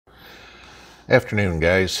Afternoon,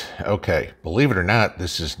 guys. Okay, believe it or not,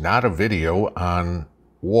 this is not a video on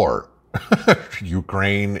war.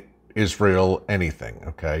 Ukraine, Israel, anything,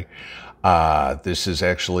 okay? This is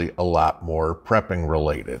actually a lot more prepping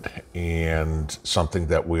related and something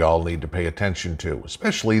that we all need to pay attention to,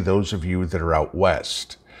 especially those of you that are out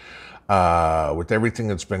west. With everything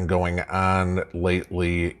that's been going on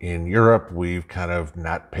lately in Europe, we've kind of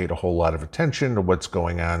not paid a whole lot of attention to what's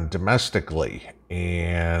going on domestically.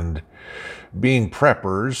 And being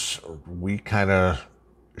preppers, we kind of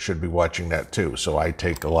should be watching that too. So I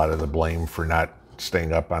take a lot of the blame for not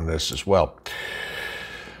staying up on this as well.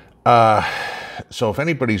 So if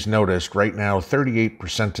anybody's noticed, right now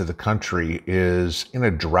 38% of the country is in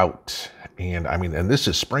a drought. And I mean, and this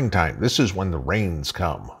is springtime. This is when the rains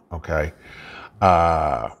come, okay?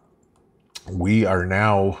 We are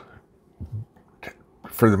now,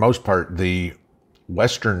 for the most part, the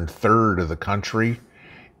western third of the country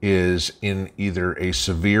is in either a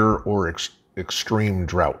severe or extreme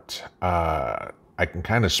drought. I can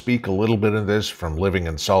kind of speak a little bit of this from living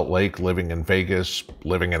in Salt Lake, living in Vegas,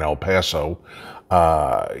 living in El Paso.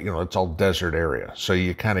 You know, it's all desert area, so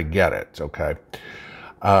you kind of get it, okay?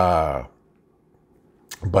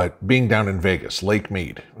 But being down in Vegas, Lake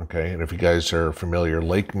Mead, okay? And if you guys are familiar,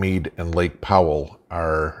 Lake Mead and Lake Powell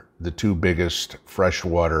are the two biggest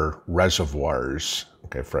freshwater reservoirs.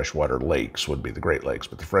 Okay, freshwater lakes would be the Great Lakes,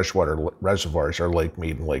 but the freshwater reservoirs are Lake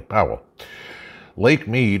Mead and Lake Powell. Lake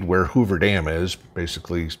Mead, where Hoover Dam is,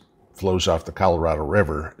 basically flows off the Colorado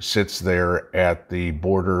River, sits there at the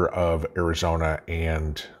border of Arizona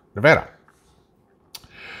and Nevada.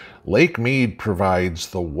 Lake Mead provides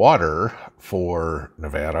the water for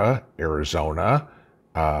Nevada, Arizona,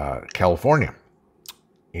 California.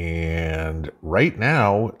 And right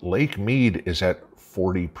now, Lake Mead is at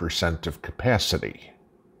 40% of capacity,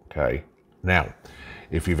 okay? Now,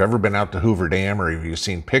 if you've ever been out to Hoover Dam or if you've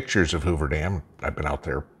seen pictures of Hoover Dam, I've been out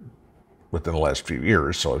there within the last few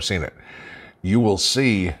years, so I've seen it. You will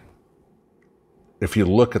see, if you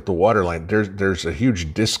look at the water line, there's a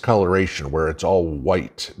huge discoloration where it's all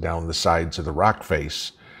white down the sides of the rock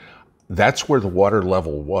face. That's where the water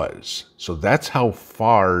level was. So that's how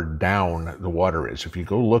far down the water is. If you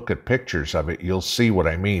go look at pictures of it, you'll see what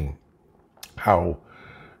I mean, how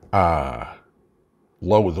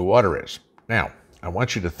low the water is. Now, I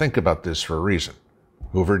want you to think about this for a reason.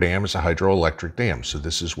 Hoover Dam is a hydroelectric dam, so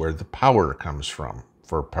this is where the power comes from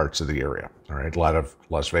for parts of the area. All right, a lot of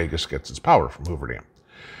Las Vegas gets its power from Hoover Dam.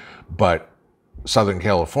 But Southern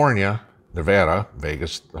California, Nevada,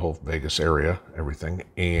 Vegas, the whole Vegas area, everything,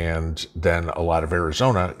 and then a lot of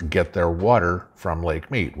Arizona get their water from Lake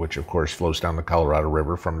Mead, which of course flows down the Colorado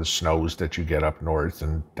River from the snows that you get up north,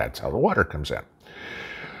 and that's how the water comes in.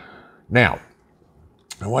 Now,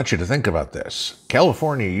 I want you to think about this.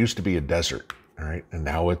 California used to be a desert, all right, and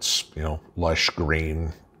now it's, you know, lush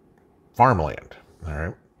green farmland, all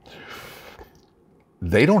right.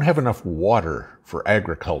 They don't have enough water for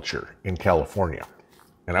agriculture in California.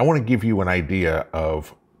 And I want to give you an idea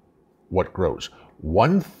of what grows.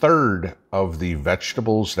 1/3 of the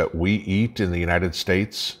vegetables that we eat in the United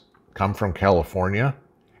States come from California,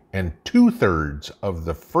 and 2/3 of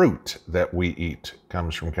the fruit that we eat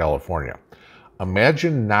comes from California.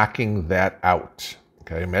 Imagine knocking that out.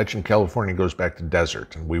 Okay, imagine California goes back to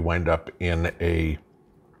desert and we wind up in a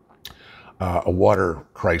water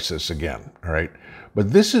crisis again, all right?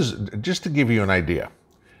 But this is, just to give you an idea,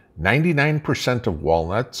 99% of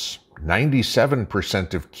walnuts,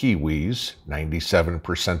 97% of kiwis,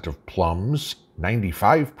 97% of plums,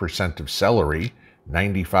 95% of celery,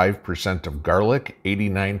 95% of garlic,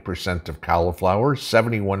 89% of cauliflower,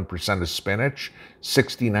 71% of spinach,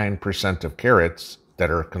 69% of carrots that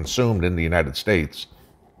are consumed in the United States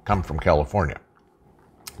come from California.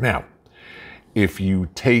 Now, if you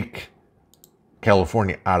take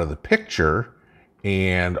California out of the picture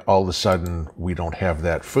and all of a sudden we don't have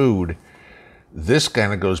that food, this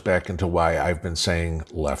kind of goes back into why I've been saying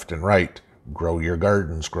left and right, grow your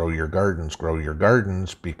gardens, grow your gardens, grow your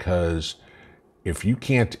gardens, because if you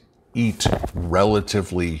can't eat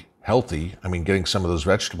relatively healthy, I mean, getting some of those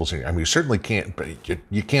vegetables in, I mean, you certainly can't, but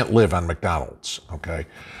you can't live on McDonald's, okay?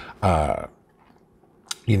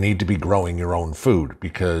 You need to be growing your own food,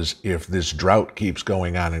 because if this drought keeps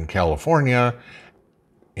going on in California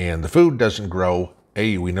and the food doesn't grow,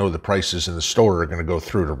 we know the prices in the store are going to go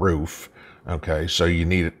through the roof, okay? So you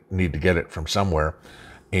need to get it from somewhere.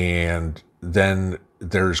 And then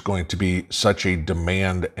there's going to be such a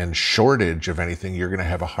demand and shortage of anything, you're going to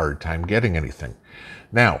have a hard time getting anything.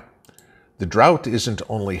 Now, the drought isn't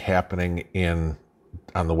only happening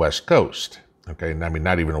on the West Coast, Okay, and I mean,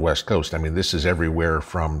 not even the West Coast. I mean, this is everywhere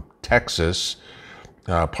from Texas,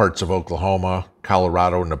 parts of Oklahoma,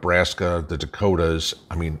 Colorado, Nebraska, the Dakotas,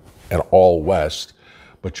 I mean, and all west.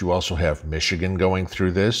 But you also have Michigan going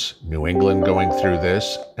through this, New England going through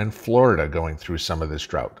this, and Florida going through some of this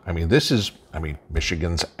drought. I mean,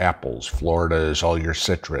 Michigan's apples. Florida is all your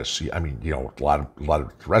citrus. I mean, a lot of the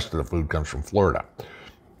rest of the food comes from Florida.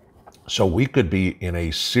 So we could be in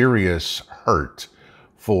a serious hurt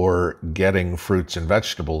for getting fruits and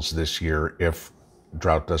vegetables this year if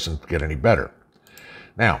drought doesn't get any better.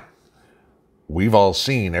 Now, we've all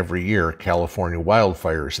seen every year California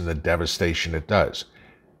wildfires and the devastation it does.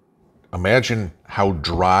 Imagine how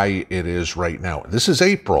dry it is right now. This is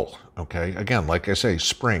April, okay? Again, like I say,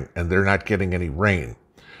 spring, and they're not getting any rain.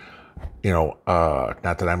 Not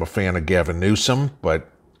that I'm a fan of Gavin Newsom,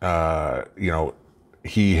 but,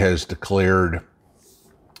 he has declared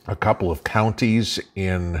a couple of counties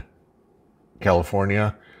in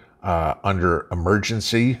California under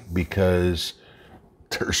emergency because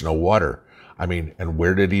there's no water. I mean, and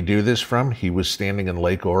where did he do this from? He was standing in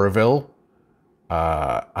Lake Oroville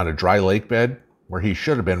on a dry lake bed where he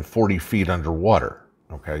should have been 40 feet underwater.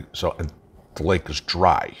 Okay, so the lake is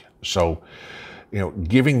dry. So,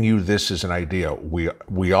 giving you this as an idea,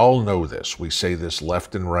 we all know this. We say this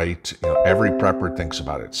left and right. Every prepper thinks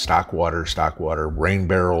about it. Stock water, rain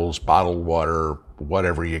barrels, bottled water,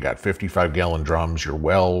 whatever you got, 55-gallon drums, your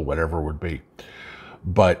well, whatever it would be.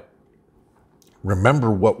 But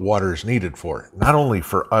remember what water is needed for. Not only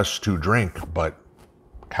for us to drink, but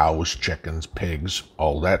cows, chickens, pigs,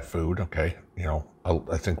 all that food, okay?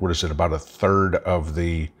 I think, what is it, about a third of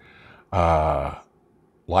the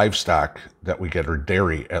livestock that we get, or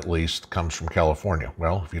dairy at least, comes from California.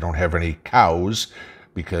 Well, if you don't have any cows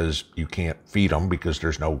because you can't feed them because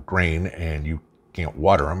there's no grain, and you can't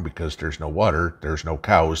water them because there's no water, there's no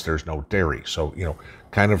cows, there's no dairy. So,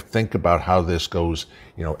 kind of think about how this goes.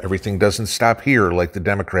 Everything doesn't stop here like the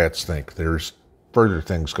Democrats think. There's further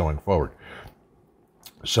things going forward.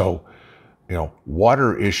 So,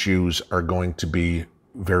 water issues are going to be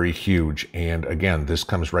very huge. And again, this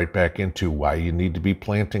comes right back into why you need to be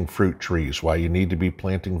planting fruit trees, why you need to be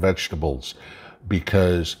planting vegetables,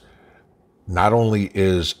 because not only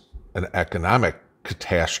is an economic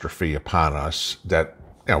catastrophe upon us that,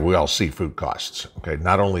 we all see food costs, okay?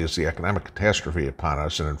 Not only is the economic catastrophe upon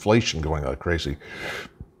us and inflation going like crazy,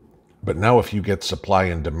 but now if you get supply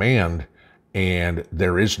and demand and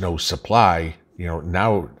there is no supply,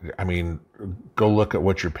 now, I mean, go look at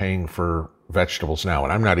what you're paying for vegetables now.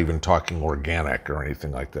 And I'm not even talking organic or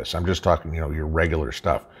anything like this. I'm just talking, your regular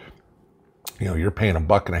stuff. You're paying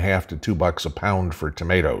 $1.50 to $2 a pound for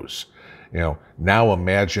tomatoes. Now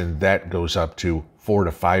imagine that goes up to $4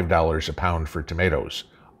 to $5 a pound for tomatoes.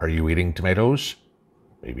 Are you eating tomatoes?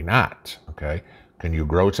 Maybe not, okay? Can you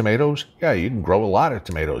grow tomatoes? Yeah, you can grow a lot of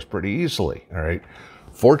tomatoes pretty easily, all right?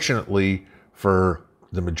 Fortunately for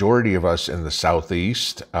the majority of us in the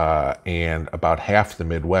Southeast and about half the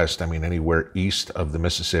Midwest, I mean, anywhere east of the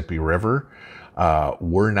Mississippi River,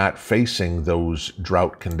 we're not facing those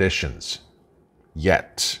drought conditions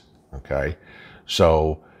yet, okay?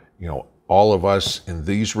 So, all of us in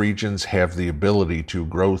these regions have the ability to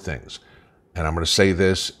grow things. And I'm going to say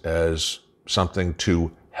this as something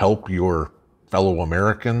to help your fellow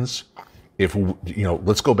Americans. If,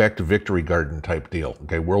 let's go back to Victory Garden type deal,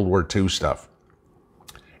 okay? World War II stuff.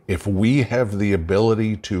 If we have the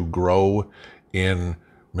ability to grow in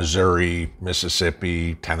Missouri,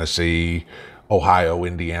 Mississippi, Tennessee, Ohio,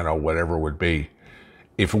 Indiana, whatever it would be,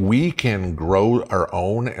 if we can grow our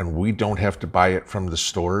own and we don't have to buy it from the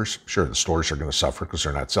stores, sure, the stores are going to suffer because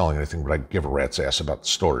they're not selling anything, but I give a rat's ass about the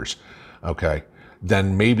stores, okay?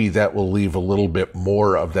 Then maybe that will leave a little bit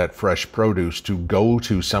more of that fresh produce to go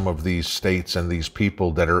to some of these states and these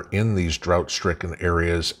people that are in these drought-stricken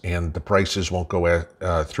areas, and the prices won't go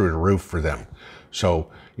through the roof for them.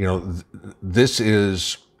 So, this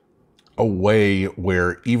is a way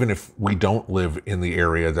where even if we don't live in the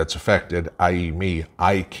area that's affected, i.e. me,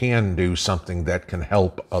 I can do something that can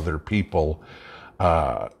help other people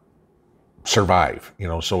survive.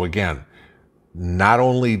 So again, not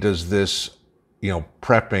only does this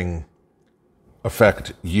prepping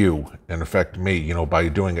affect you and affect me, by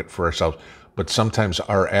doing it for ourselves, but sometimes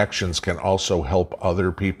our actions can also help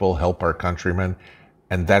other people, help our countrymen,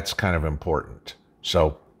 and that's kind of important.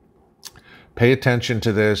 So pay attention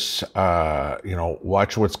to this,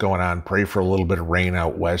 watch what's going on, pray for a little bit of rain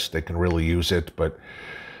out west. They can really use it, but,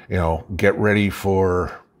 get ready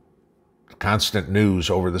for constant news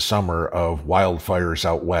over the summer of wildfires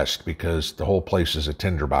out west because the whole place is a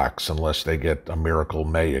tinderbox unless they get a miracle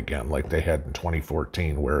May again, like they had in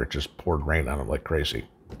 2014, where it just poured rain on them like crazy.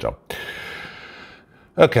 So,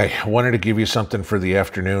 okay, I wanted to give you something for the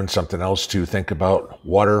afternoon, something else to think about.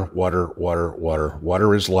 Water, water, water, water.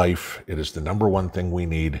 Water is life. It is the number one thing we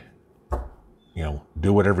need. You know,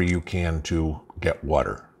 do whatever you can to get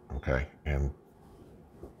water, okay? And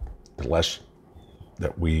the less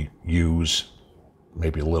that we use,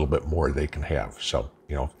 maybe a little bit more they can have. So,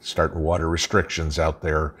 you know, starting water restrictions out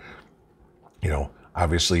there. You know,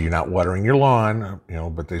 obviously you're not watering your lawn, you know,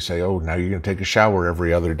 but they say, oh, now you're going to take a shower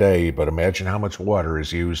every other day. But imagine how much water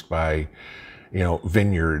is used by, you know,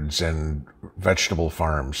 vineyards and vegetable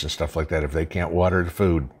farms and stuff like that. If they can't water the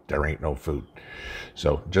food, there ain't no food.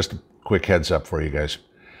 So just a quick heads up for you guys.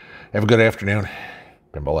 Have a good afternoon.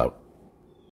 Pinball out.